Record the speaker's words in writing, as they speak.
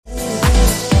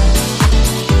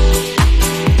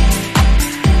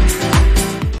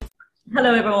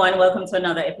Hello, everyone. Welcome to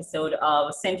another episode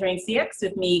of Centering CX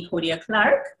with me, Kodia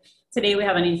Clark. Today, we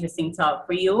have an interesting talk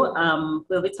for you.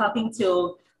 We'll be talking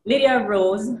to Lydia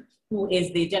Rose, who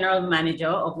is the general manager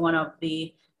of one of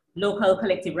the local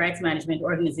collective rights management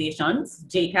organizations,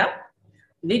 JCAP.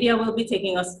 Lydia will be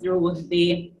taking us through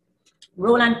the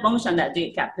role and function that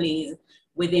JCAP plays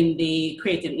within the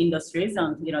creative industries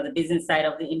on the business side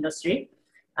of the industry.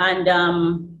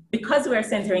 And because we're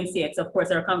centering CX, of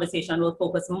course, our conversation will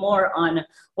focus more on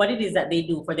what it is that they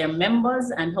do for their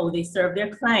members and how they serve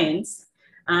their clients.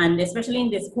 And especially in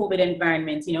this COVID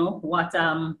environment, what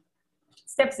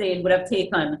steps they would have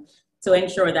taken to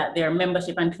ensure that their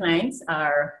membership and clients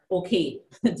are okay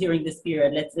during this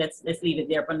period. Let's leave it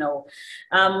there for now.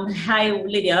 Hi,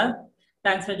 Lydia.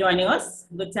 Thanks for joining us.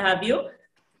 Good to have you.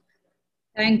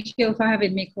 Thank you for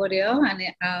having me, Cordial,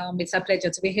 and it's a pleasure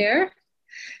to be here.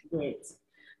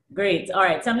 Great. All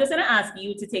right. So I'm just going to ask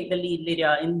you to take the lead,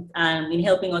 Lydia, in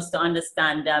helping us to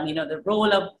understand, the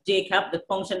role of JCAP, the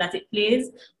function that it plays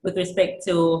with respect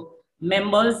to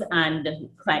members and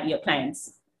your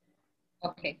clients.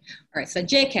 Okay. All right. So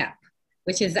JCAP,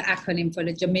 which is the acronym for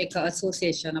the Jamaica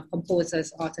Association of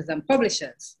Composers, Authors, and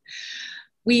Publishers.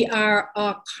 We are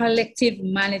a collective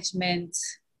management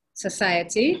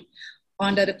society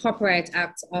under the Copyright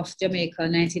Act of Jamaica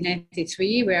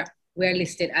 1993, where we're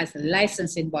listed as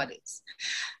licensing bodies.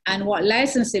 And what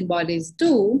licensing bodies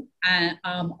do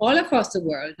all across the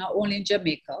world, not only in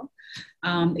Jamaica,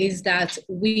 is that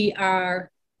we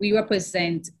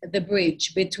represent the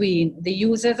bridge between the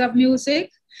users of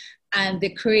music and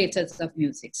the creators of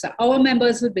music. So our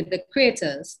members would be the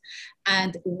creators,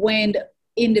 and when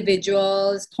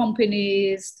individuals,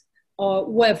 companies, or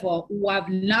whoever who have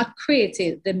not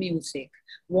created the music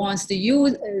wants to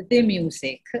use the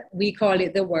music, we call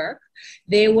it the work,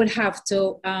 they would have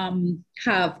to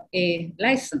have a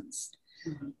license.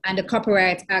 Mm-hmm. And the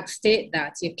Copyright Act states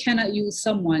that you cannot use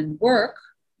someone's work,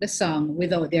 the song,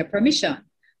 without their permission,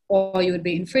 or you would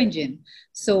be infringing.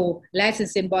 So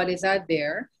licensing bodies are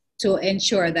there to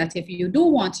ensure that if you do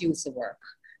want to use the work,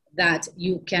 that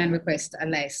you can request a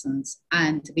license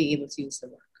and be able to use the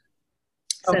work.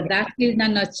 Okay. So that in a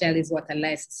nutshell is what a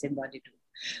licensing body do.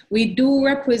 We do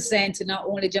represent not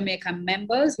only Jamaican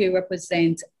members, we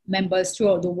represent members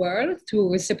throughout the world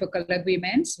through reciprocal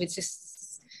agreements, which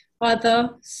is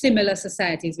other similar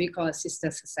societies we call sister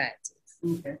societies.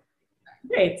 Okay.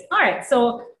 Great. All right.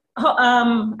 So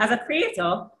as a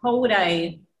creator, how would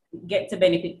I get to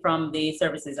benefit from the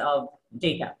services of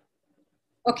JCAP?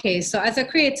 Okay, so as a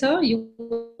creator, you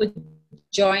would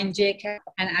join JCAP,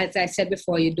 and as I said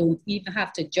before, you don't even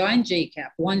have to join JCAP.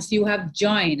 Once you have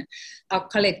joined a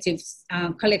collective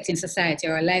collecting society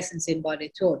or a licensing body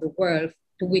throughout the world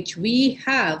to which we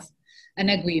have an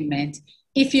agreement,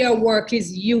 if your work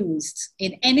is used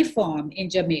in any form in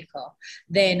Jamaica,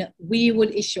 then we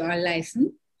would issue our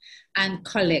license and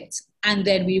collect, and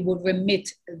then we would remit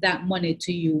that money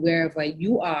to you wherever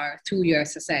you are through your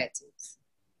societies.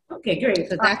 Okay, great.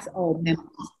 So that's all members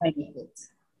benefit.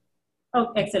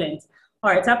 Oh, excellent.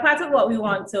 All right, so part of what we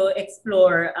want to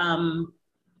explore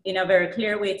in a very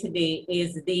clear way today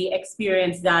is the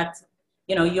experience that,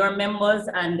 your members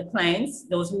and clients,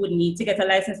 those who would need to get a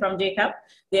license from JCAP,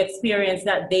 the experience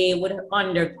that they would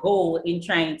undergo in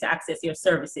trying to access your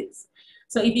services.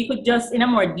 So if you could just, in a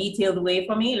more detailed way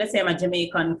for me, let's say I'm a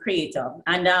Jamaican creator,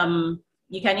 and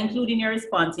you can include in your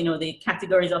response, the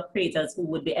categories of creators who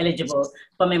would be eligible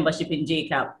for membership in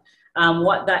JCAP.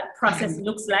 What that process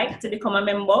looks like to become a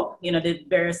member, the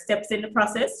various steps in the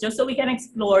process, just so we can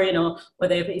explore,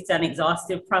 whether it's an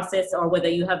exhaustive process or whether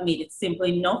you have made it simple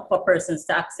enough for persons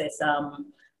to access,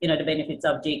 the benefits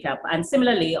of JCAP. And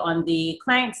similarly, on the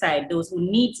client side, those who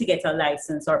need to get a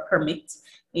license or permit,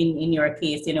 in your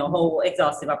case, how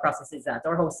exhaustive a process is that,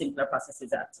 or how simple a process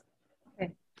is that?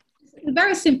 Okay.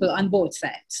 Very simple on both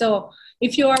sides. So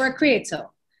if you are a creator,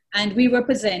 and we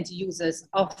represent users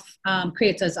of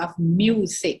creators of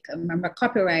music. Remember,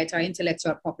 copyright or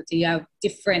intellectual property, you have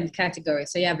different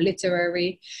categories. So you have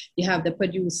literary, you have the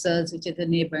producers, which is the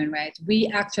neighboring right.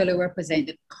 We actually represent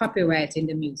the copyright in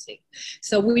the music.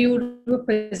 So we would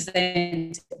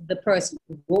represent the person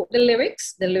who wrote the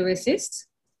lyrics, the lyricist,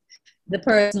 the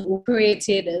person who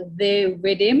created the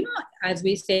rhythm, as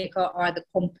we say, or the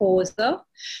composer,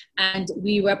 and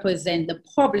we represent the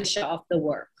publisher of the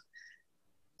work.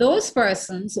 Those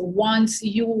persons, once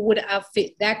you would have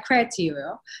fit that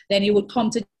criteria, then you would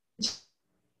come to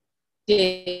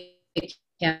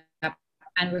JCAP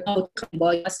and you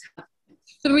must have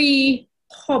 3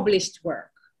 published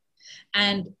work.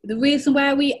 And the reason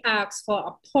why we ask for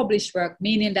a published work,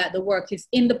 meaning that the work is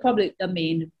in the public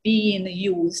domain being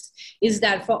used, is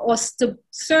that for us to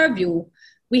serve you,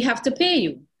 we have to pay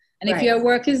you. And if your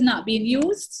work is not being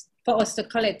used for us to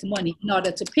collect money in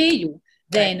order to pay you,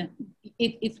 then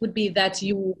it would be that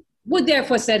you would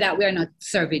therefore say that we're not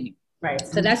serving you. Right.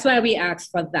 So that's why we ask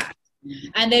for that.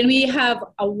 And then we have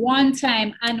a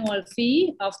one-time annual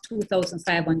fee of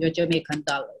 2,500 Jamaican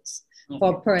dollars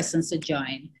for persons to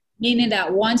join, meaning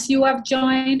that once you have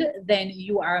joined, then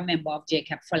you are a member of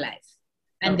JCAP for life.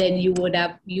 And then you would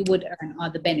earn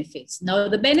all the benefits. Now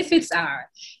the benefits are,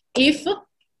 if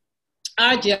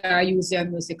RJR use your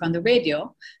music on the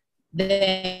radio,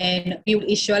 then we will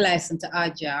issue a license to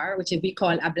RJR, which we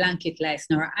call a blanket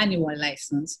license or annual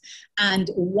license. And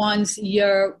once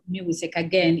your music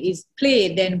again is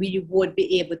played, then we would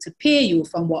be able to pay you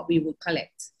from what we would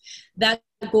collect. That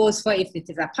goes for if it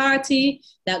is a party,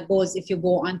 that goes if you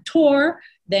go on tour.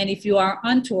 Then if you are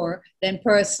on tour, then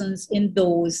persons in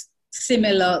those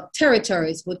similar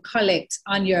territories would collect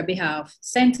on your behalf,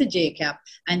 send to JCAP,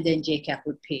 and then JCAP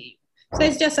would pay you. So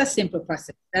it's just a simple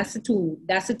process. That's the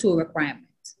two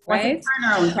requirements, right?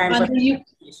 What's the turnaround time for the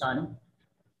application?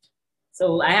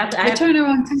 So I have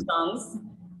turnaround songs,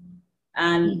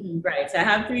 and so I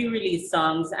have 3 released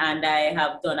songs, and I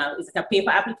have done is it a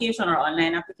paper application or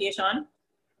online application?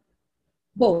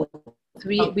 Both.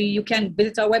 You can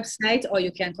visit our website, or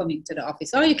you can come into the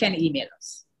office, or you can email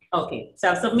us. Okay, so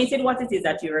I've submitted what it is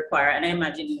that you require, and I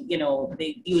imagine, you know,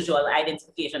 the usual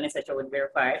identification, etc. would be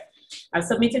required. I've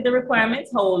submitted the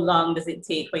requirements. How long does it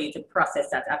take for you to process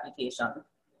that application?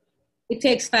 It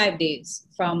takes 5 days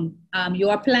from you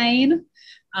applying,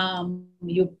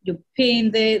 you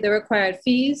paying the required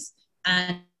fees,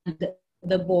 and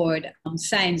the board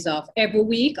signs off every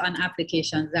week on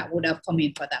applications that would have come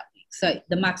in for that week. So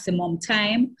the maximum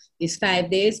time is 5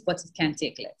 days, but it can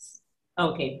take less.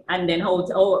 Okay, and then how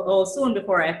soon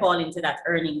before I fall into that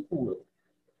earning pool?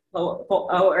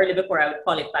 How early before I would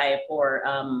qualify for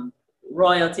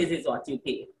royalties is what you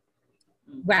pay?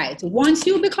 Right, once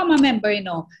you become a member, you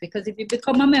know, because if you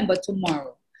become a member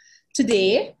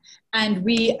today, and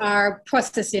we are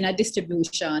processing a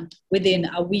distribution within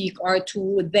a week or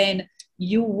 2, then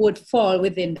you would fall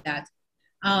within that.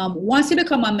 Once you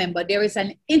become a member, there is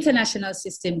an international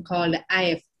system called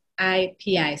the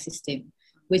IPI system,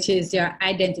 which is your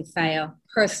identifier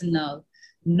personal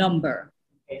number.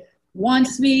 Okay.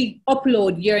 Once we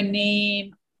upload your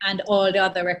name and all the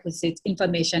other requisite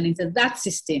information into that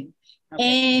system,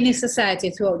 any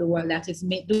society throughout the world that is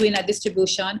doing a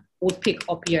distribution would pick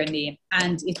up your name,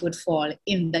 and it would fall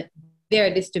in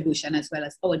their distribution as well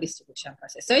as our distribution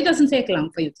process. So it doesn't take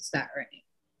long for you to start earning.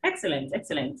 Excellent,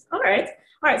 excellent. All right.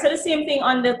 So the same thing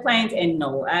on the client end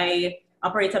now. I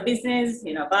operate a business,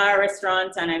 you know, bar,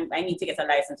 restaurant, and I need to get a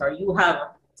license, or you have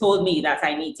told me that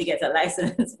I need to get a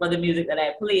license for the music that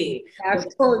I play. I've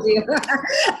told you.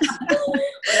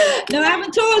 No, I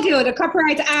haven't told you. The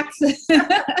Copyright Act,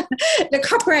 the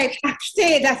Copyright Act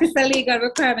state that is a legal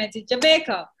requirement in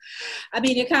Jamaica. I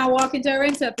mean, you can't walk into a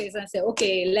rental place and say,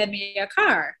 okay, lend me your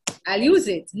car, I'll use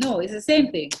it. No, it's the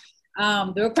same thing.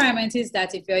 The requirement is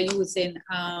that if you're using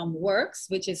works,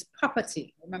 which is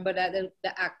property, remember that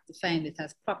the Act defined it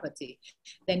as property,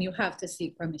 then you have to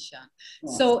seek permission.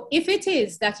 Yeah. So if it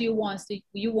is that you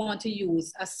want to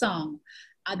use a song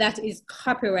that is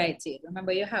copyrighted,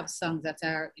 remember you have songs that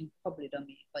are in public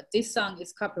domain, but this song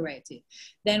is copyrighted,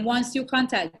 then once you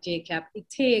contact JCAP, it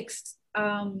takes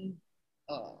 10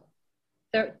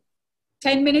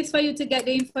 minutes for you to get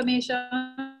the information.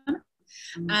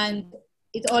 And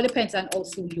it all depends on how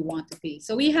soon you want to pay.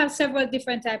 So we have several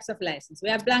different types of license. We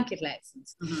have blanket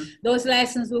license. Those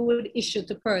licenses we would issue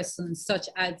to persons such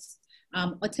as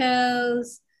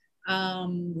hotels,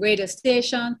 radio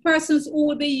stations, persons who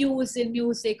will be using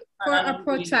music for a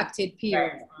protracted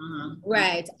period.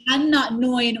 Right, and not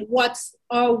knowing what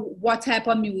type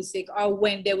of music or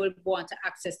when they will want to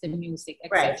access the music,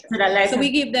 etc. Right. So we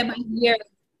give them a year.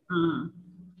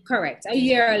 Correct, a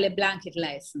yearly blanket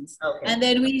license. Okay. And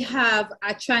then we have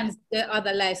the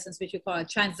other license, which we call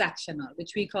transactional,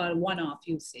 which we call one-off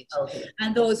usage. Okay.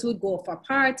 And those would go for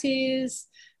parties,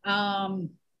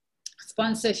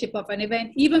 sponsorship of an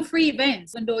event, even free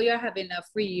events. Even though you're having a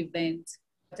free event,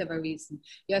 whatever reason,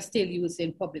 you're still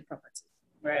using public property.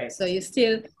 Right. So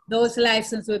those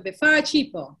licenses will be far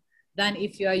cheaper than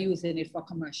if you are using it for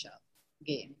commercial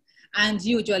gain. And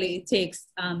usually it takes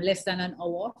less than an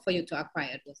hour for you to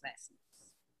acquire those licenses.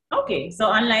 Okay,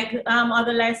 so unlike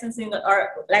other licenses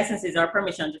or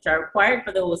permissions which are required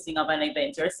for the hosting of an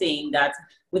event, you're saying that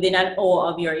within an hour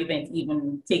of your event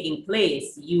even taking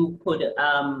place, you could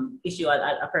issue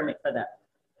a permit for that.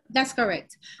 That's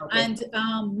correct. Okay. And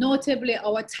notably,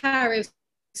 our tariffs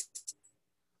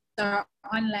are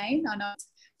online or not,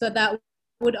 so that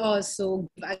would also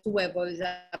give whoever is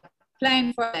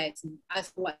applying for a license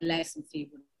as to what license fee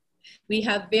would. We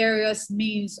have various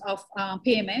means of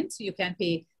payment. You can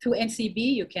pay through NCB,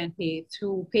 you can pay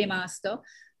through Paymaster,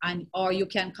 or you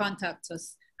can contact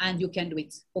us and you can do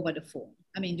it over the phone.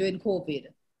 I mean, during COVID,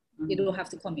 you don't have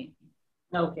to come in.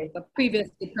 Okay. But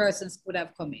previously, persons could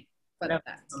have come in for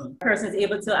that. Person is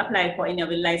able to apply for any of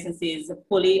the licenses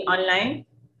fully online?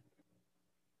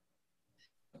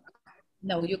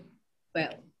 No,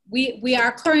 we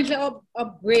are currently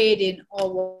upgrading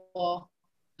our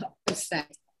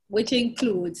website, which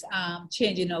includes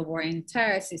changing over our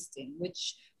entire system,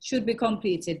 which should be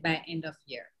completed by end of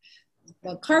year.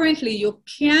 But currently you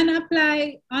can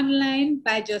apply online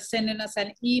by just sending us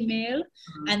an email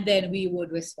and then we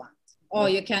would respond. Or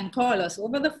you can call us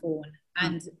over the phone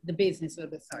and the business will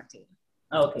be started.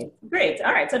 Okay, great.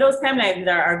 All right. So those timelines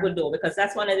are good though, because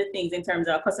that's one of the things in terms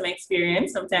of customer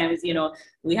experience. Sometimes, you know,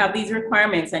 we have these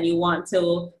requirements and you want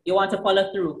to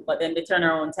follow through, but then the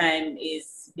turnaround time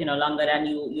is, you know, longer than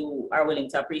you are willing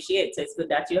to appreciate. So it's good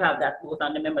that you have that both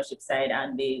on the membership side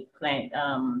and the client,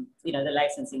 you know, the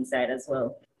licensing side as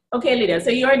well. Okay, Lydia. So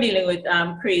you are dealing with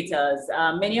creators,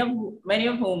 many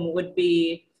of whom would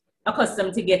be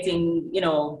accustomed to getting, you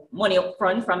know, money up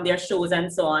front from their shows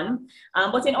and so on.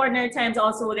 But in ordinary times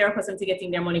also they're accustomed to getting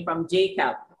their money from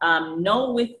JCAP.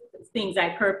 Now with things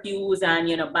like curfews and,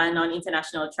 you know, ban on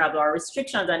international travel or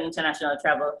restrictions on international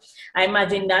travel, I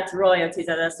imagine that royalties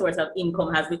as a source of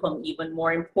income has become even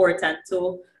more important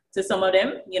to some of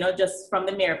them, you know, just from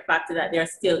the mere fact that they're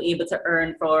still able to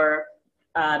earn for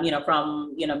you know,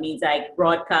 from, you know, means like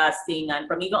broadcasting and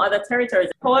from even other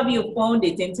territories. How have you found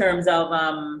it in terms of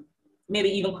maybe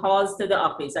even calls to the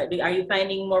office? Are you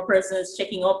finding more persons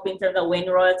checking up in terms of when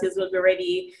royalties will be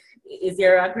ready? Is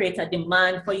there a greater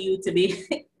demand for you to be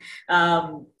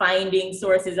finding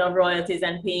sources of royalties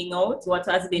and paying out? What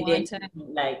has been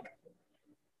like?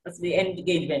 What's the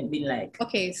engagement been like?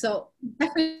 Okay, so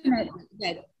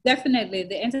definitely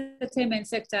the entertainment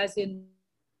sector, as you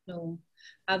know,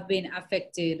 have been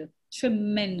affected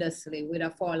tremendously with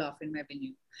a fall off in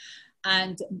revenue.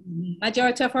 And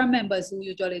majority of our members who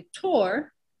usually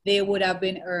tour, they would have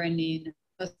been earning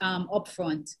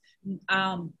upfront.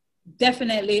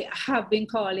 Definitely have been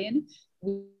calling.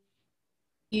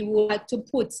 We would to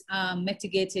put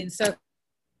mitigating circumstances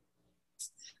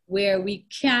where we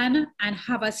can and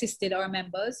have assisted our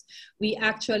members. We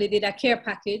actually did a care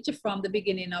package from the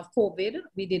beginning of COVID.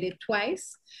 We did it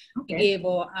twice. Okay. We gave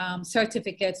our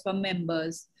certificates for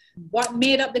members. What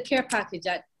made up the care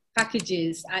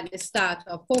packages at the start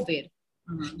of COVID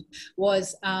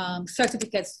was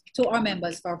certificates to our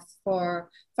members for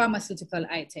pharmaceutical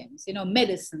items, you know,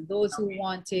 medicine, those who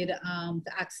wanted to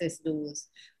access those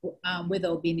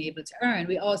without being able to earn.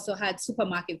 We also had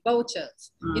supermarket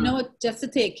vouchers, you know, just to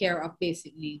take care of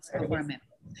basic needs of our members.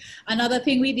 Another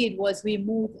thing we did was we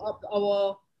moved up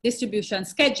our distribution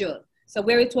schedule. So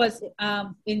where it was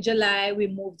in July, we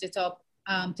moved it up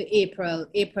to April,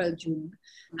 June,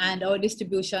 and our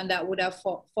distribution that would have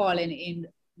fallen in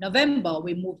November,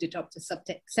 we moved it up to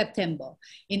September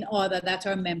in order that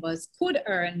our members could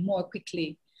earn more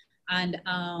quickly and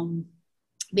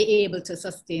be able to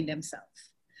sustain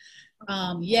themselves.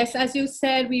 Yes, as you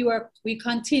said, we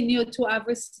continue to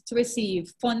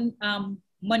receive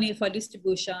money for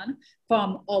distribution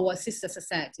from our sister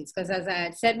societies, because as I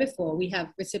had said before, we have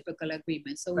reciprocal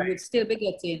agreements, so we would still be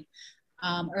getting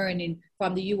earning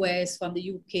from the US, from the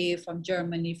UK, from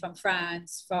Germany, from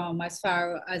France, from as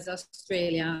far as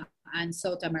Australia and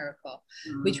South America,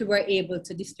 which we were able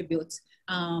to distribute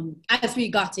as we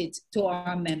got it to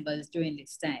our members during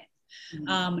this time.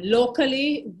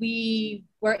 Locally, we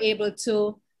were able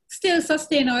to still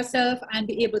sustain ourselves and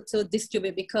be able to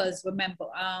distribute, because remember,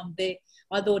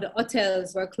 although the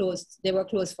hotels were closed, they were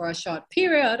closed for a short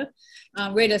period.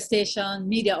 Radio station,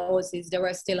 media houses, they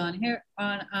were still on here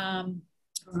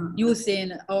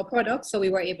using our products, so we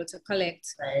were able to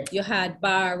collect. You had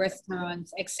bar,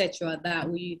 restaurants, etc. that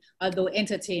we, although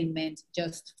entertainment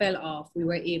just fell off, we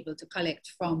were able to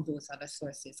collect from those other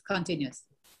sources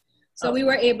continuously. So we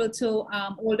were able to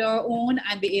hold our own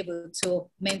and be able to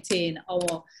maintain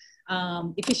our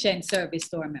efficient service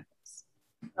to our members.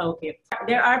 Okay.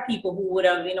 There are people who would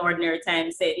have in ordinary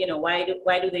times said, you know, why do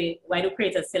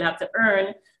creators still have to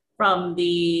earn from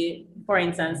the, for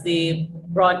instance, the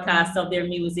broadcast of their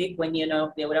music when, you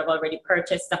know, they would have already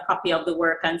purchased a copy of the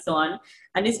work and so on.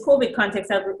 And this COVID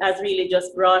context has really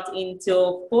just brought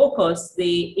into focus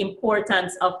the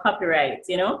importance of copyright,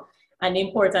 you know, and the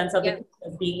importance of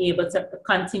being able to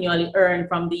continually earn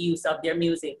from the use of their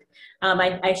music.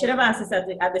 I should have asked this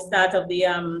at the start of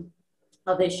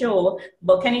the show,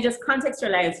 but can you just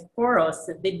contextualize for us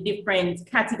the different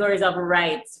categories of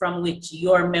rights from which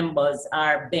your members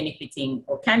are benefiting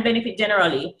or can benefit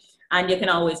generally, and you can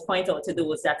always point out to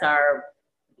those that are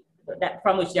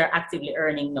from which they're actively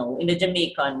earning now in the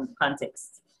Jamaican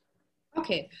context?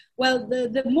 Okay, well,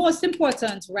 the most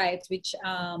important right which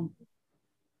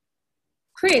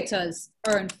creators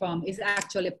earn from is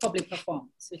actually public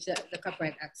performance, which the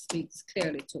Copyright Act speaks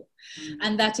clearly to. Mm-hmm.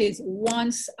 And that is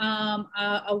once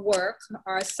a work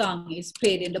or a song is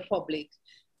played in the public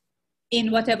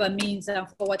in whatever means and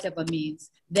for whatever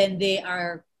means, then they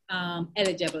are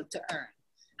eligible to earn.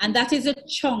 And that is a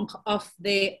chunk of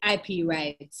the IP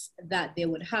rights that they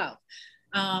would have.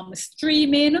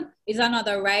 Streaming is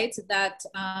another right that,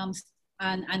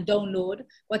 and download,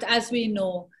 but as we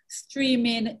know,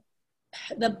 streaming,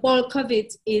 the bulk of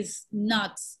it is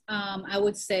not, I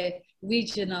would say,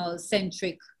 regional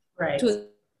centric. Right. To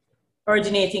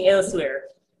originating elsewhere.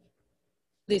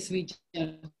 This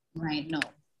region right now,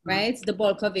 right? The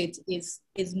bulk of it is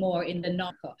more in the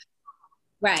north.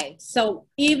 Right. So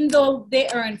even though they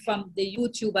earn from the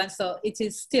YouTube and so, it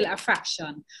is still a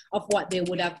fraction of what they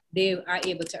are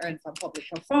able to earn from public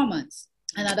performance.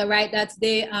 Another right that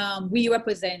we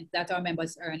represent, that our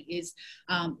members earn, is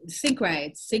sync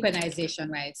rights,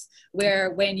 synchronization rights,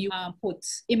 where when you put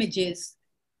images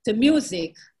to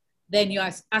music, then you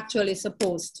are actually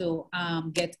supposed to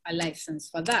get a license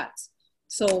for that.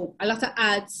 So a lot of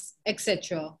ads,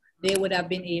 etc., they would have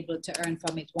been able to earn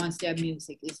from it once their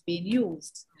music is being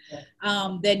used. Okay.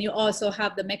 Then you also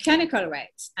have the mechanical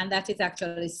rights, and that is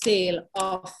actually sale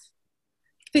of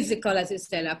physical, as you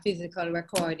said, a physical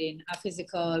recording, a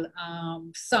physical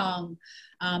song.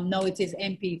 Now it is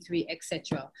MP3,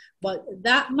 etc. But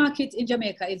that market in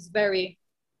Jamaica is very,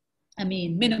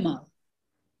 minimal,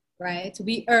 right?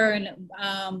 We earn,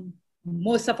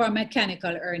 most of our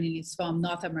mechanical earning is from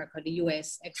North America, the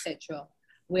US, etc.,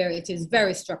 where it is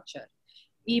very structured.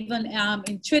 Even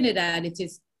in Trinidad, it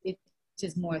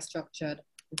is more structured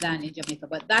than in Jamaica,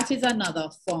 but that is another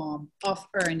form of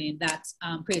earning that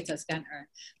creators can earn.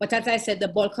 But as I said, the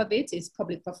bulk of it is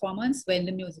public performance when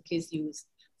the music is used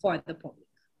for the public.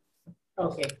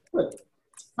 Okay, good.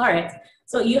 All right.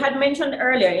 So you had mentioned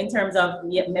earlier in terms of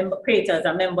creators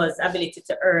and members' ability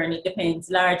to earn, it depends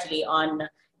largely on,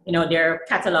 you know, their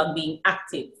catalog being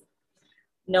active.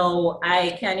 Now,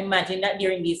 I can imagine that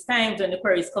during these times when the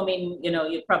queries come in, you know,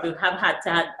 you probably have had to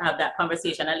have that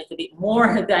conversation a little bit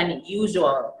more than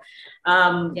usual.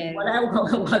 What I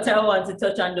want to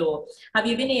touch on though, have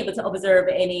you been able to observe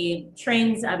any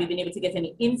trends? Have you been able to get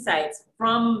any insights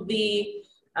from the,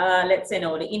 let's say,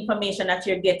 the information that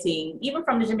you're getting, even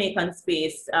from the Jamaican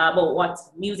space, about what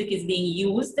music is being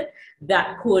used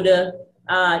that could,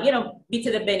 be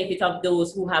to the benefit of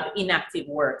those who have inactive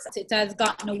works? It has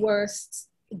gotten worse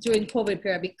during COVID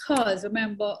period because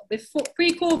remember, before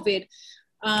pre-COVID,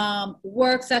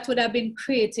 works that would have been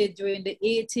created during the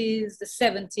 80s, the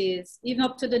 70s, even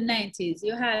up to the 90s,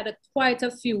 you had quite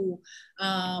a few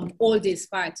oldies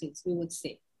parties, we would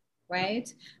say,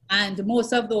 right? And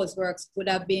most of those works would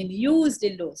have been used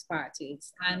in those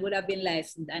parties and would have been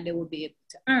licensed and they would be able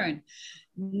to earn.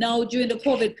 Now, during the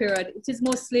COVID period, it is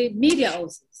mostly media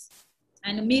houses.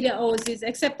 And the media houses,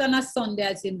 except on a Sunday,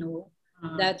 as you know,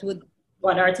 that would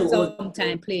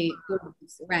sometimes play,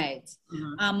 right?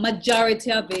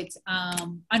 Majority of it,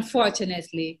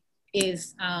 unfortunately,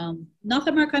 is North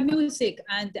American music,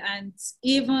 and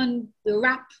even the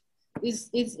rap is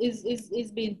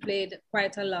being played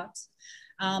quite a lot.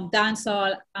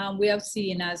 Dancehall, we have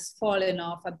seen has fallen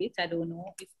off a bit. I don't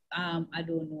know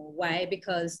why,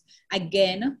 because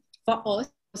again, for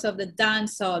us, most of the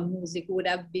dancehall music would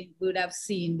have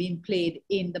seen being played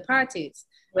in the parties,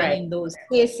 right, and in those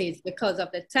places because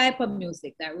of the type of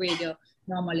music that radio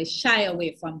normally shy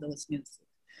away from those music.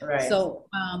 Right. So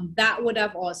that would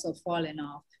have also fallen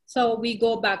off. So we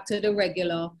go back to the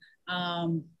regular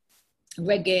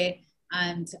reggae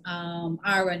and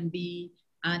R&B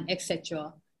and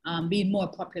etc. Being more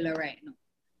popular right now.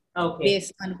 Okay.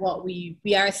 Based on what we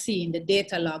are seeing, the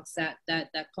data logs that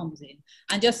comes in.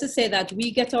 And just to say that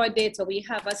we get our data, we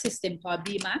have a system called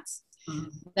BMAX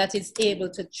that is able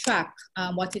to track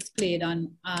what is played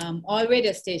on all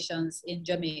radio stations in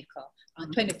Jamaica on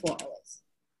 24 hours.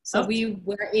 So we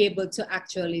were able to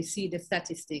actually see the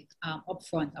statistic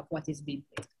upfront of what is being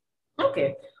played.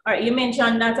 Okay. All right. You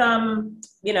mentioned that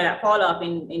you know, that fall off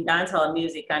in dancehall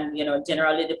music, and you know,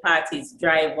 generally the parties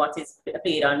drive what is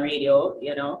played on radio,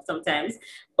 you know, sometimes.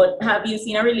 But have you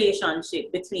seen a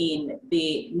relationship between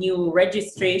the new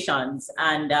registrations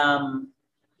and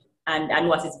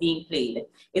what is being played?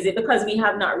 Is it because we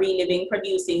have not really been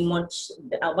producing much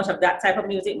of that type of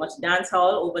music, much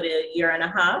dancehall over the year and a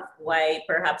half? Why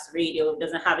perhaps radio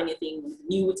doesn't have anything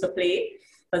new to play?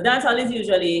 Because dancehall is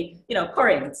usually, you know,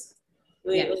 current.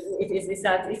 Yes. It's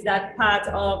that part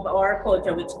of our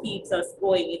culture which keeps us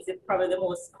going. It's probably the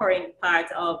most current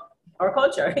part of our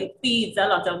culture. It feeds a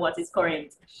lot of what is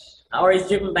current, or is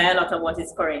driven by a lot of what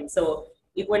is current. So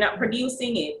if we're not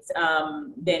producing it,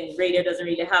 then radio doesn't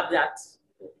really have that.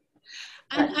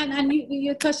 And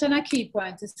you touched on a key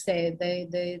point to say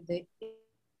the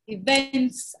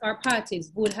events or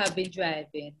parties would have been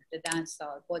driving the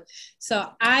dancehall. But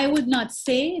so I would not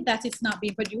say that it's not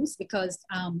being produced, because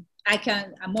I'm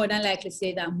more than likely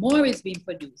say that more is being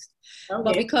produced. Okay.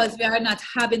 But because we are not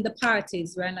having the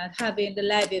parties, we're not having the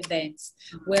live events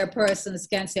where persons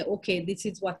can say, okay, this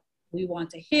is what we want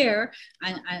to hear,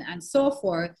 and so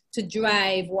forth, to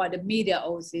drive what the media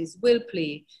houses will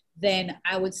play, then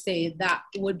I would say that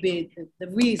would be the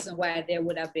reason why there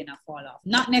would have been a fall off.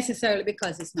 Not necessarily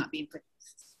because it's not being produced.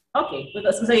 Okay,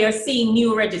 so you're seeing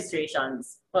new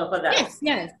registrations for that?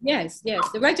 Yes.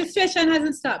 The registration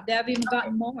hasn't stopped. They have even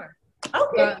gotten more.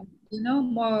 Okay. You know,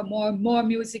 more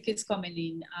music is coming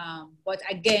in. But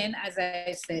again, as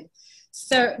I said,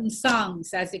 certain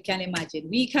songs, as you can imagine,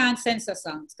 we can't censor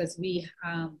songs because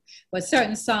but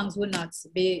certain songs will not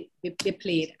be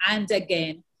played. And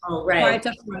again, part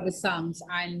of the songs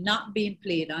are not being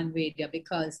played on radio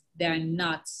because they're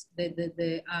not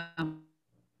the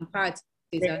parties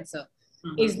and so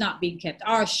is not being kept,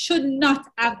 or should not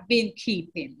have been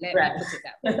keeping. Let me put it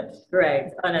that way.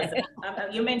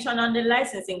 Right. You mentioned on the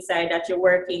licensing side that you're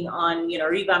working on, you know,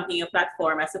 revamping your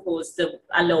platform as opposed to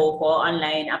allow for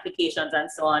online applications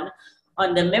and so on.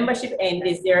 On the membership end,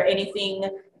 is there anything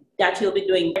that you'll be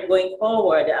doing going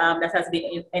forward that has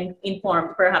been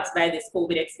informed perhaps by this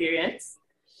COVID experience?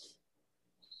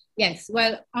 Yes.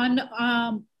 Well, on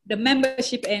the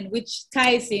membership end, which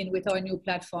ties in with our new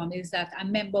platform, is that a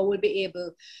member will be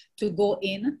able to go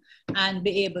in and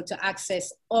be able to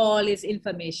access all his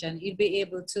information. He'll be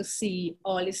able to see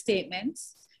all his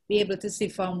statements, be able to see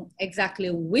from exactly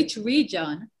which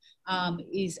region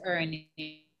is earning,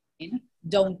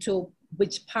 down to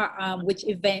which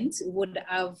event would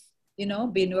have, you know,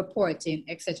 been reporting,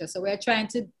 etc. So we're trying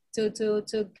to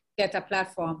get a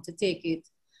platform to take it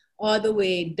all the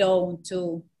way down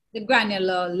to the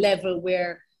granular level,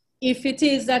 where if it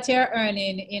is that you're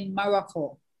earning in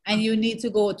Morocco and you need to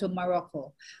go to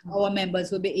Morocco, our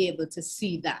members will be able to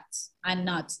see that, and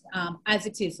not as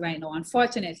it is right now,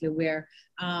 unfortunately, where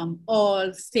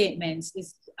all statements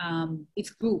is it's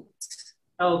grouped.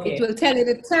 Okay. It will tell you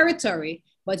the territory,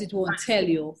 but it won't tell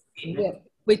you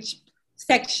which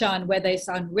section, whether it's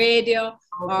on radio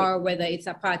or whether it's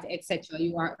a part, etc.,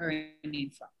 you are earning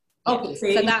from. Okay,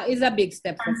 so that is a big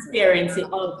step. Transparency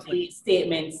of the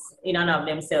statements in and of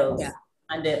themselves. Yeah.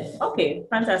 And okay,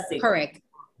 fantastic. Correct.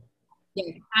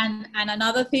 Yeah. And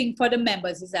another thing for the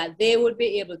members is that they would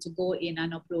be able to go in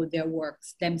and upload their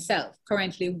works themselves.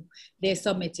 Currently, they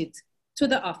submit it to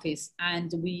the office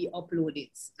and we upload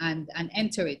it and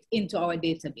enter it into our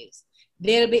database.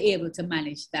 They'll be able to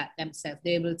manage that themselves.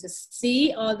 They're able to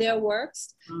see all their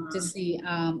works, to see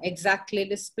exactly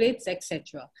the splits,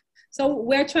 etc. So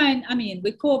we're trying, I mean,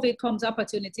 with COVID comes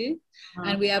opportunity,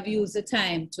 and we have used the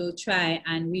time to try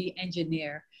and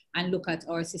re-engineer and look at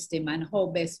our system and how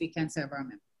best we can serve our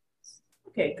members.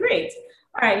 Okay, great.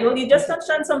 All right, well, you just touched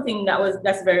on something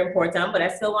that's very important, but I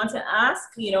still want to ask,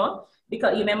 you know,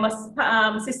 because you remember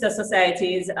sister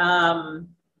societies,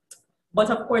 but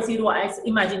of course, I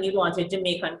imagine you'd want your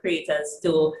Jamaican creators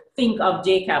to think of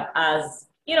JCAP as,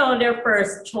 you know, their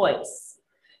first choice.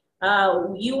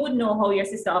 You would know how your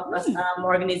sister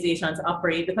organizations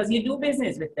operate because you do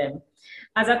business with them.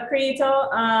 As a creator,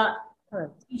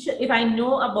 if I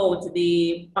know about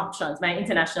the options, my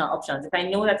international options, if I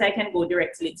know that I can go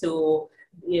directly to,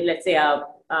 let's say, a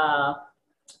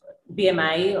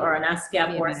BMI or an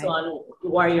ASCAP or so on,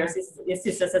 or your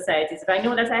sister societies, if I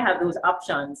know that I have those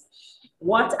options,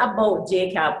 what about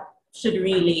JCAP should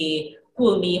really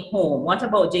pull me home? What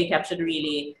about JCAP should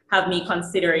really have me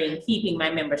considering keeping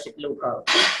my membership local?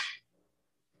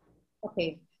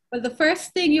 Okay, well, the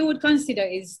first thing you would consider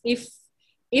is if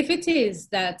it is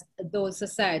that those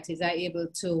societies are able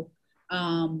to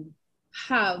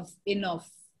have enough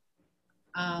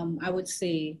I would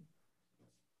say,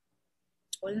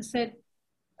 well, instead,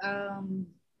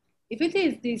 if it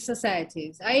is these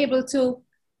societies are able to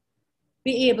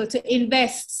be able to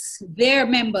invest their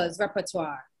members'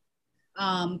 repertoire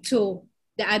to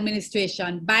the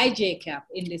administration by JCAP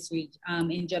in this region,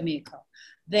 in Jamaica,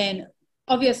 then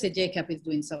obviously JCAP is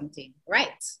doing something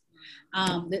right.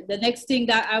 The next thing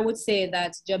that I would say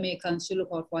that Jamaicans should look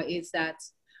out for is that,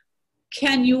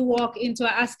 can you walk into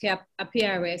a ASCAP, a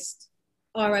PRS,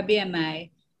 or a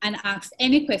BMI and ask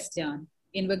any question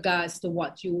in regards to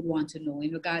what you would want to know,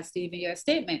 in regards to even your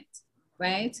statement,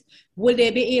 right? Will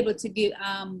they be able to give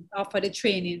offer the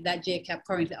training that JCAP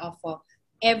currently offer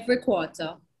every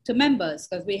quarter to members,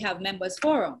 because we have members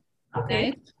forum, okay.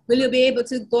 Right? Will you be able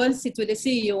to go and sit with the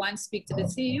CEO and speak to the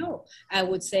CEO? I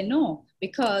would say no,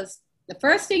 because the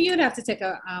first thing you'd have to take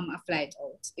a flight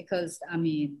out, because I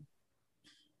mean,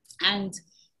 and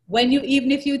when you,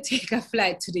 even if you take a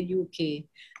flight to the UK,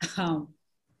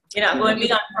 you're not going to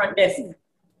be on front desk.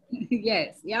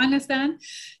 Yes, you understand?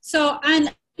 So,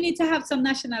 and you need to have some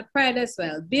national pride as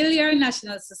well. Build your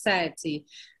national society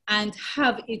and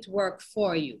have it work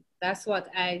for you. That's what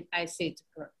I say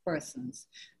to persons.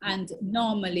 And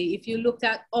normally, if you look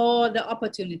at all the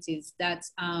opportunities that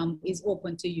is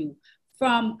open to you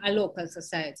from a local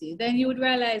society, then you would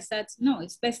realize that, no,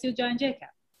 it's best you join JCAP.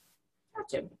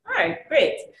 Gotcha. All right,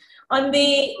 great. On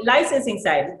the licensing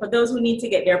side, for those who need to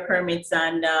get their permits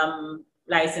and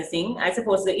licensing, I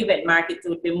suppose the event market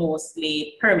would be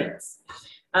mostly permits.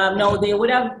 Now, they would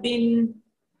have been,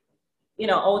 you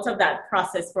know, out of that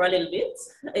process for a little bit.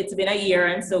 It's been a year,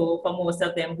 and so for most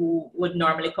of them who would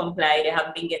normally comply, they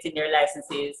haven't been getting their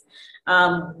licenses.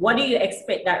 What do you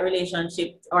expect that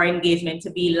relationship or engagement to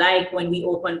be like when we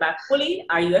open back fully?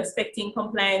 Are you expecting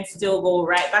compliance to go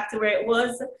right back to where it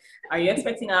was? Are you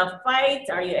expecting a fight?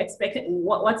 Are you expecting,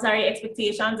 what's our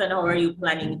expectations, and how are you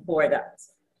planning for that?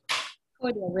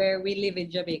 Where we live in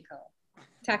Jamaica,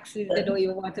 taxes, they don't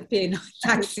even want to pay no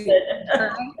taxes.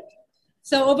 Right?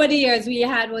 So over the years, we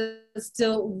had was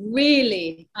to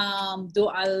really do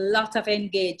a lot of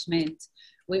engagement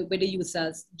with the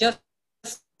users, just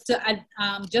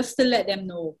to let them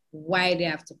know why they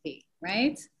have to pay,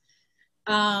 right?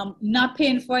 Not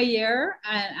paying for a year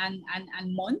and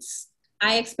months.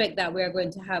 I expect that we're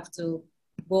going to have to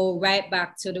go right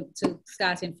back to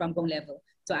starting from ground level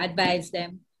to advise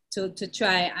them to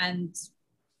try and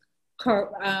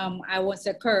I won't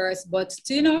say curse, but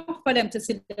to, you know, for them to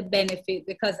see the benefit,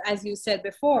 because as you said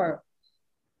before,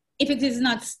 if it is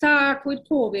not stark with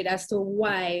COVID as to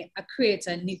why a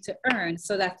creator needs to earn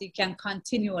so that he can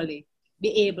continually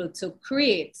be able to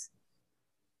create,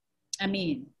 I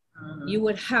mean, you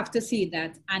would have to see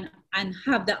that and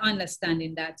have the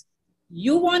understanding that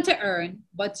you want to earn,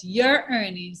 but your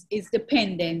earnings is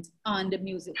dependent on the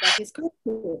music that is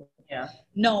created. Yeah.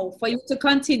 No, for you to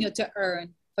continue to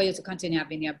earn, for you to continue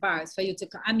having your bars, for you to,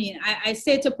 I mean, I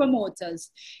say to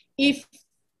promoters, if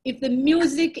the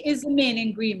music is the main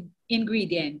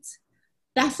ingredient,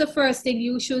 that's the first thing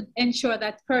you should ensure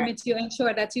that permit you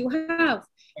ensure that you have.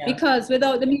 Yeah. Because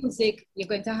without the music, you're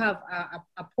going to have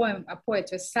a poem, a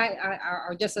poetry site,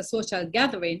 or just a social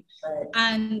gathering. Right.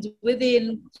 And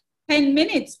within 10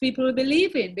 minutes, people will be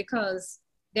leaving because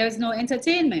there's no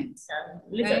entertainment,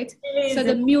 yeah. Right? So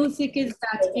the music is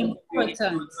that important.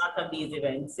 A lot of these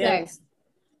events, yeah. Yes.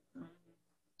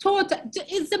 Total,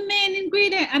 it's the main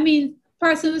ingredient. I mean,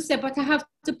 person will say, but I have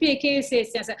to pay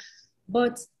KSAC.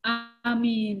 But I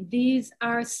mean, these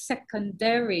are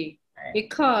secondary, right.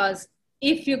 Because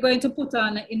if you're going to put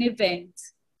on an event,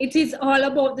 it is all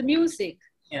about the music.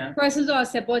 Yeah. Persons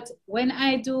also say, but when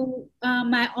I do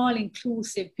my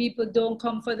all-inclusive, people don't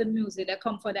come for the music. They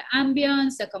come for the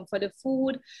ambience, they come for the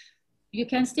food. You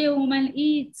can stay home and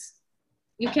eat.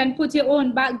 You can put your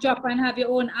own backdrop and have your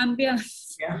own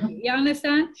ambience. Yeah. You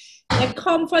understand? They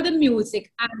come for the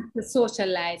music and to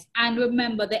socialize. And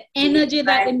remember the energy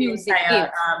that the music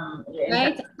gives.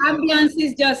 Right? Ambience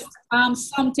is just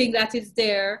something that is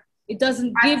there. It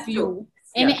doesn't give you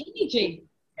any energy.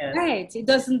 Yes. Right? It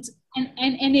doesn't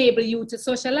enable you to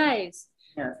socialize.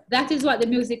 Yes. That is what the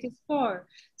music is for.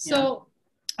 So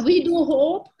we do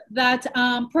hope that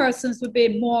persons will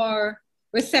be more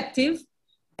receptive.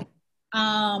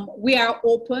 We are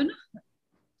open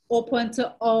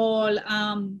to all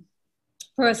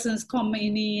persons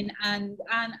coming in, and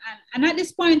at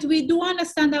this point we do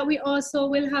understand that we also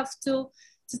will have to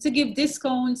give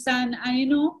discounts and you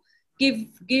know,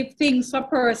 give things for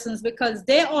persons because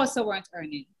they also weren't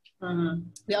earning. Mm-hmm.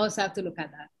 We also have to look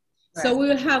at that. Right. So we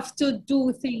will have to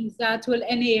do things that will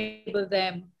enable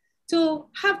them to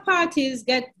have parties,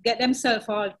 get themselves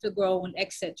out to ground,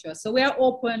 etc. So we are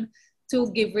open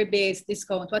to give rebates,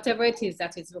 discount, whatever it is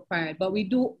that is required. But we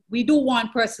do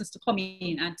want persons to come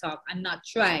in and talk and not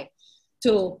try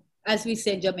to, as we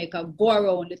say in Jamaica, go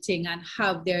around the thing and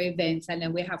have their events, and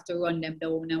then we have to run them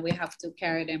down and we have to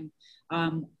carry them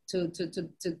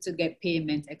to get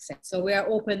payment, etc. So we are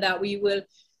open that we will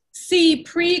see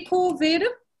pre-COVID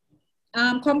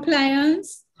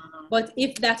compliance, but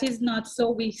if that is not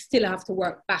so, we still have to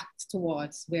work back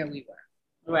towards where we were.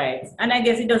 Right. And I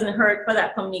guess it doesn't hurt for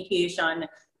that communication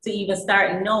to even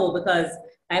start now, because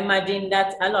I imagine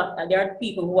that there are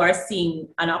people who are seeing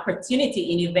an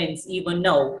opportunity in events even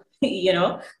now, you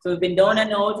know. So we've been down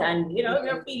and out, and you know,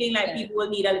 they're feeling like people will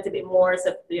need a little bit more.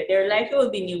 So there likely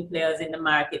will be new players in the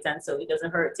market, and so it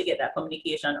doesn't hurt to get that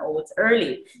communication out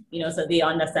early, you know, so they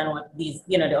understand what these,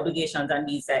 you know, the obligations on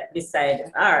this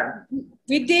side are.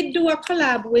 We did do a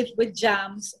collab with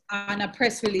JAMS on a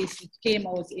press release that came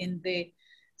out in the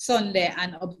Sunday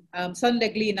and Sunday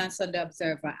Glean and Sunday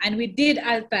Observer, and we did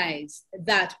advise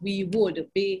that we would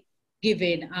be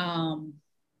giving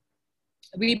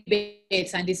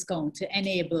rebates and discount to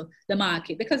enable the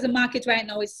market, because the market right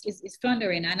now is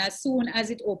floundering, and as soon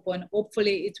as it opens,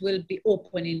 hopefully it will be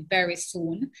opening very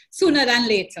soon, sooner than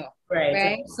later,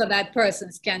 right? So that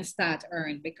persons can start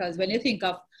earn, because when you think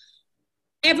of,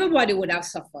 everybody would have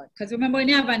suffered, because remember, when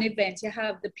you have an event, you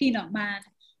have the peanut man,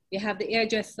 you have the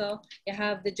hairdresser, you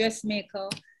have the dressmaker,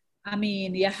 I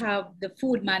mean, you have the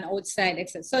food man outside,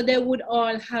 etc. So they would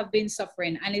all have been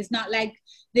suffering, and it's not like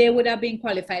they would have been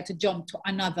qualified to jump to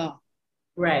another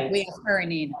way of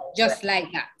earning, just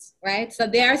like that, right? So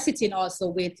they are sitting also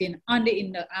waiting on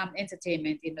the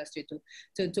entertainment industry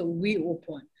to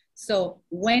reopen. So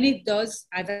when it does,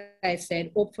 as I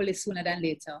said, hopefully sooner than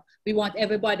later, we want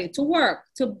everybody to work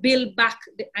to build back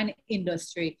an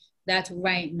industry that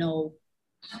right now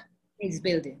is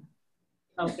building.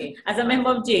 Okay. As a member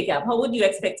of JCAP, how would you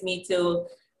expect me to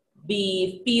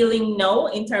be feeling now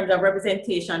in terms of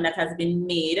representation that has been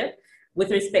made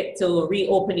with respect to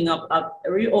reopening up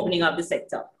the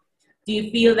sector? Do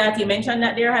you feel that, you mentioned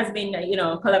that there has been, you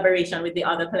know, collaboration with the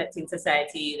other collecting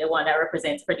society, the one that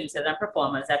represents producers and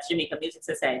performers, that's Jamaica Music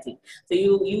Society. So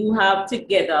you have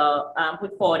together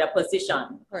put forward a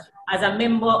position. As a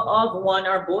member of one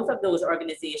or both of those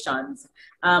organizations,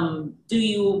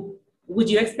 would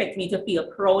you expect me to feel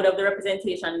proud of the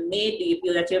representation made? Do you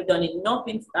feel that you've done enough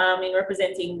in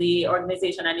representing the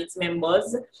organization and its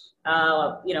members,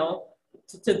 you know,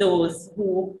 to those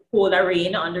who hold a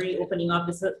rein on the reopening of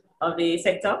the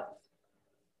sector?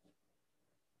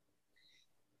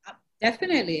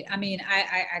 Definitely. I mean,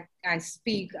 I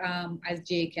speak as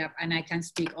JCAP, and I can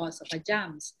speak also for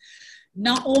JAMS.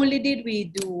 Not only did we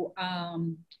do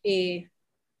a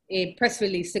press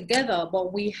release together,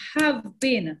 but we have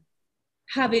been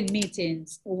having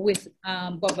meetings with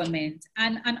government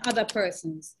and other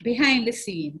persons behind the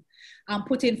scene,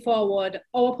 putting forward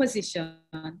our position,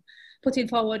 putting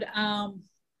forward,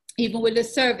 even with the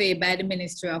survey by the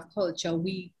Ministry of Culture,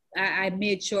 I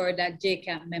made sure that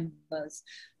JCAP members,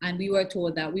 and we were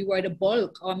told that we were the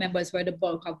bulk, our members were the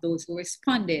bulk of those who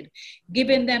responded,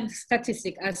 giving them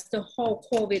statistics as to how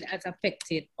COVID has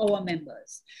affected our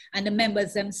members, and the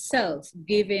members themselves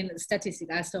giving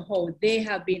statistics as to how they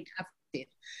have been affected,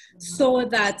 so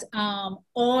that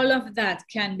all of that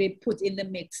can be put in the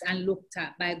mix and looked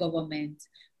at by government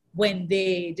when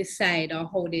they decide, or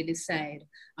how they decide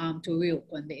to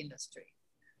reopen the industry.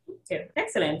 Okay,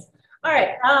 excellent. All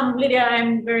right, Lydia,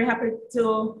 I'm very happy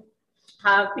to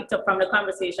have picked up from the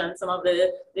conversation some of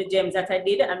the gems that I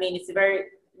did. I mean,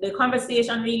 the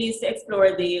conversation really is to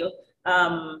explore the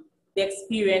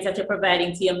experience that you're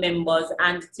providing to your members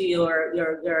and to your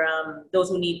those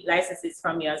who need licenses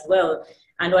from you as well.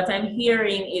 And what I'm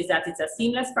hearing is that it's a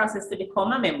seamless process to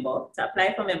become a member, to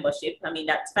apply for membership. I mean,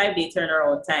 that 5-day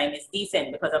turnaround time is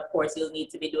decent, because of course you'll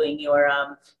need to be doing your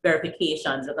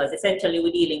verifications, because essentially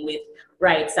we're dealing with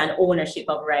rights and ownership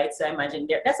of rights. So I imagine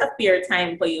that's a fair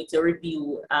time for you to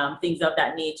review things of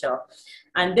that nature.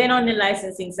 And then on the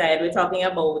licensing side, we're talking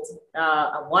about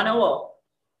 1 hour.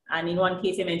 And in one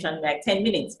case, you mentioned like 10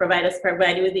 minutes. Providers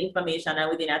provide you with the information,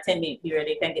 and within a 10-minute period,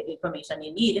 they can get the information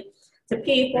you need to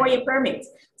pay for your permit.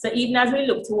 So even as we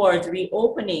look towards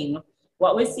reopening,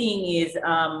 what we're seeing is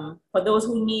for those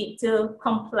who need to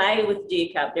comply with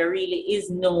JCAP, there really is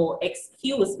no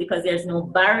excuse, because there's no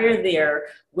barrier there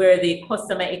where the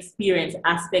customer experience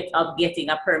aspect of getting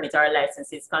a permit or a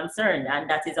license is concerned. And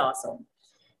that is awesome,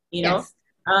 you know?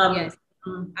 Yes.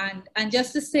 Yes. And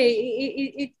just to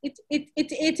say,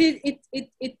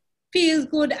 it feels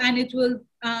good, and it will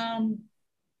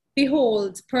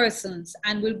behold persons,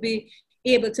 and will be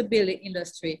able to build the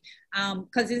industry.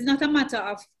 Because it's not a matter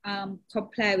of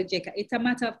comply with JCAP, it's a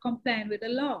matter of complying with the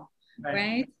law,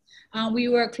 right? We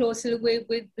work closely with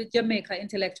the Jamaica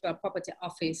Intellectual Property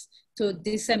Office to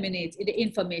disseminate the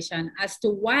information as to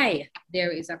why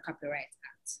there is a Copyright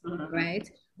Act, right?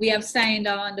 We have signed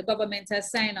on, the government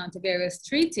has signed on to various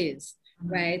treaties,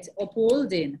 right,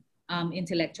 upholding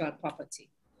intellectual property.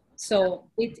 So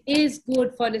it is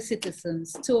good for the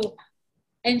citizens to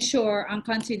ensure and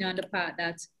continue on the path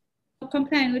that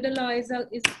complying with the law is a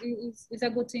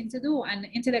good thing to do, and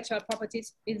intellectual property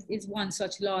is one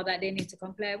such law that they need to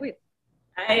comply with.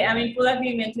 I am in full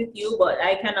agreement with you, but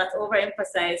I cannot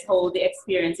overemphasize how the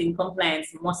experience in compliance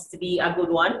must be a good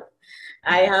one.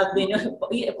 I have been, for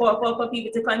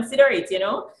people to consider it, you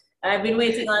know. I've been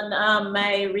waiting on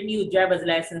my renewed driver's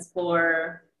license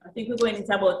for, I think we're going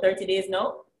into about 30 days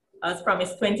now. I was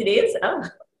promised 20 days.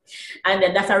 And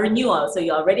then that's a renewal. So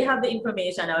you already have the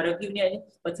information. I would have given you,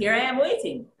 but here I am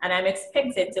waiting, and I'm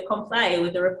expected to comply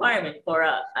with the requirement for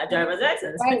a driver's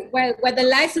license. Well, the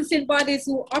licensing bodies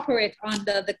who operate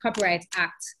under the Copyright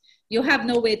Act, you have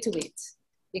no way to wait,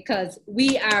 because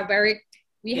we have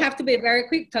to be very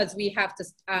quick, because we have to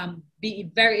be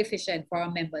very efficient for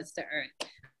our members to earn.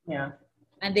 Yeah.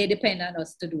 And they depend on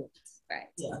us to do it, right?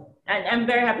 Yeah. And I'm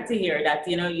very happy to hear that,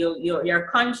 you know, you're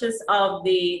conscious of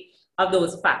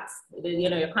those facts. You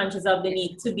know, you're conscious of the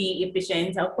need to be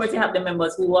efficient. Of course, you have the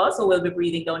members who also will be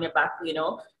breathing down your back, you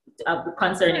know,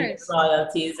 concerning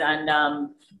royalties and,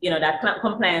 you know, that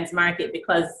compliance market,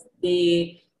 because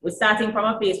we're starting from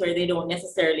a place where they don't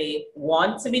necessarily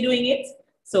want to be doing it.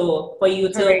 So for you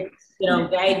to, you know,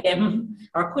 guide them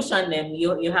or cushion them,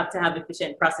 you have to have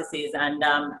efficient processes. And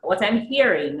what I'm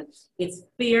hearing, it's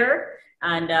fair,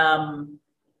 and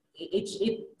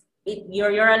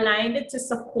you're aligned to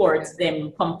support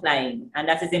them complying, and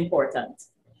that is important.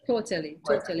 Totally.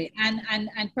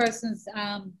 And persons,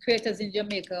 creators in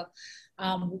Jamaica,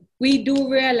 we do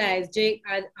realize,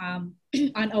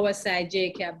 on our side,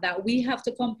 JCAP, that we have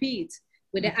to compete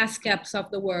with the ASCAPs of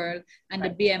the world and the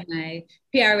BMI.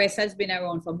 PRS has been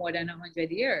around for more than 100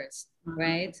 years,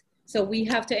 right? So we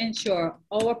have to ensure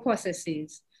our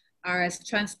processes are as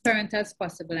transparent as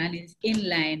possible and is in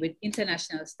line with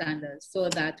international standards, so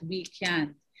that we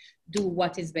can do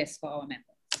what is best for our members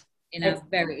in a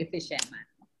very efficient manner.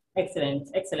 Excellent,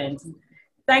 excellent.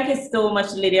 Thank you so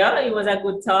much, Lydia. It was a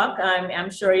good talk. I'm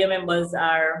sure your members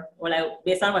are,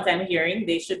 based on what I'm hearing,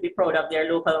 they should be proud of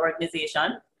their local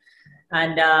organization.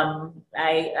 And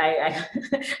I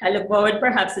look forward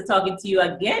perhaps to talking to you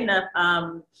again,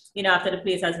 you know, after the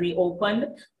place has reopened,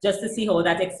 just to see how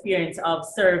that experience of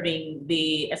serving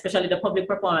especially the public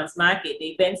performance market,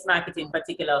 the events market in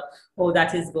particular, how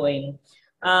that is going.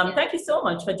 Thank you so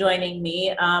much for joining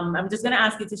me. I'm just going to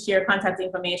ask you to share contact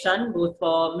information, both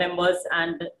for members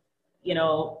and, you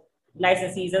know,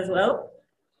 licensees as well.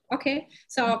 Okay,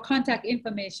 so our contact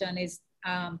information is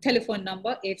telephone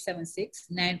number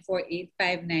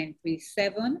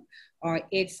 876-948-5937 or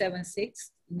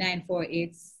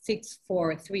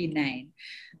 876-948-6439.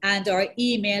 And our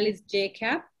email is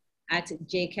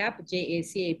jcap@jcap,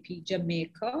 J-A-C-A-P,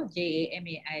 Jamaica,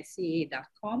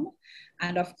 JAMAICA.com.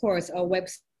 And of course, our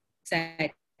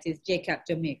website is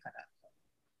jcapjamaica.com.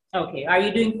 Okay, are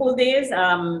you doing full days,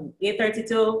 8:30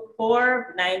 to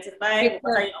 4, 9 to 5?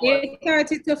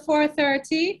 8:30 to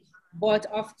 4:30. But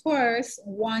of course,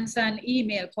 once an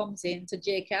email comes in to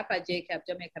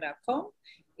jcap@jcapjamaica.com,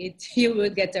 you will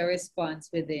get a response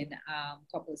within a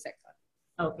couple of seconds.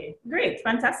 Okay, great,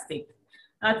 fantastic.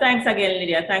 Thanks again,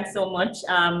 Lydia. Thanks so much.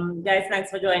 Guys, thanks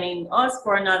for joining us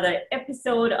for another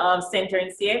episode of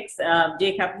Centering CX.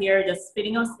 JCAP here, just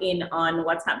fitting us in on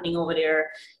what's happening over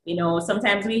there. You know,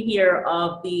 sometimes we hear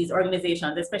of these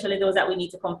organizations, especially those that we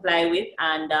need to comply with,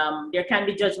 and there can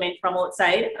be judgment from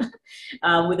outside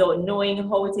without knowing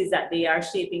how it is that they are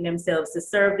shaping themselves to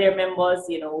serve their members.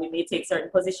 You know, we may take certain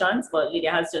positions, but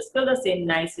Lydia has just filled us in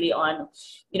nicely on,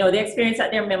 you know, the experience that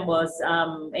their members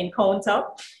encounter.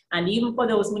 And even for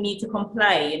those who need to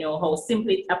comply, you know, how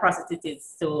simple a process it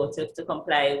is to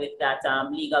comply with that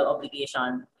legal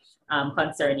obligation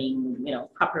concerning, you know,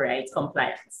 copyright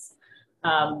compliance.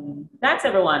 Thanks,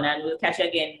 everyone, and we'll catch you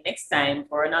again next time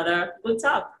for another good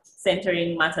talk,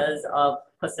 centering matters of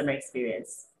customer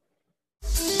experience.